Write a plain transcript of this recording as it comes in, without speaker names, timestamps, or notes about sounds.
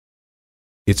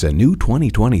It's a new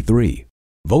 2023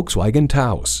 Volkswagen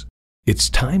Taos. It's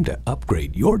time to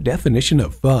upgrade your definition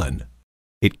of fun.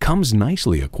 It comes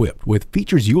nicely equipped with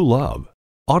features you love: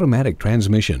 automatic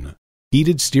transmission,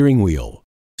 heated steering wheel,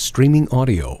 streaming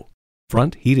audio,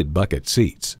 front heated bucket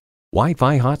seats,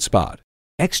 Wi-Fi hotspot,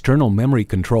 external memory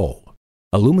control,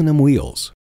 aluminum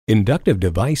wheels, inductive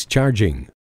device charging,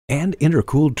 and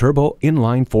intercooled turbo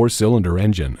inline 4-cylinder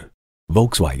engine.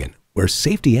 Volkswagen, where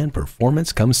safety and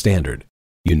performance come standard.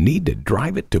 You need to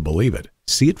drive it to believe it.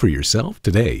 See it for yourself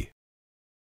today.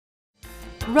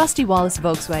 Rusty Wallis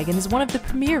Volkswagen is one of the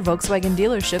premier Volkswagen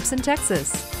dealerships in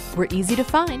Texas. We're easy to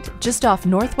find just off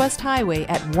Northwest Highway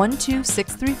at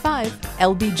 12635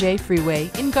 LBJ Freeway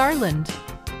in Garland.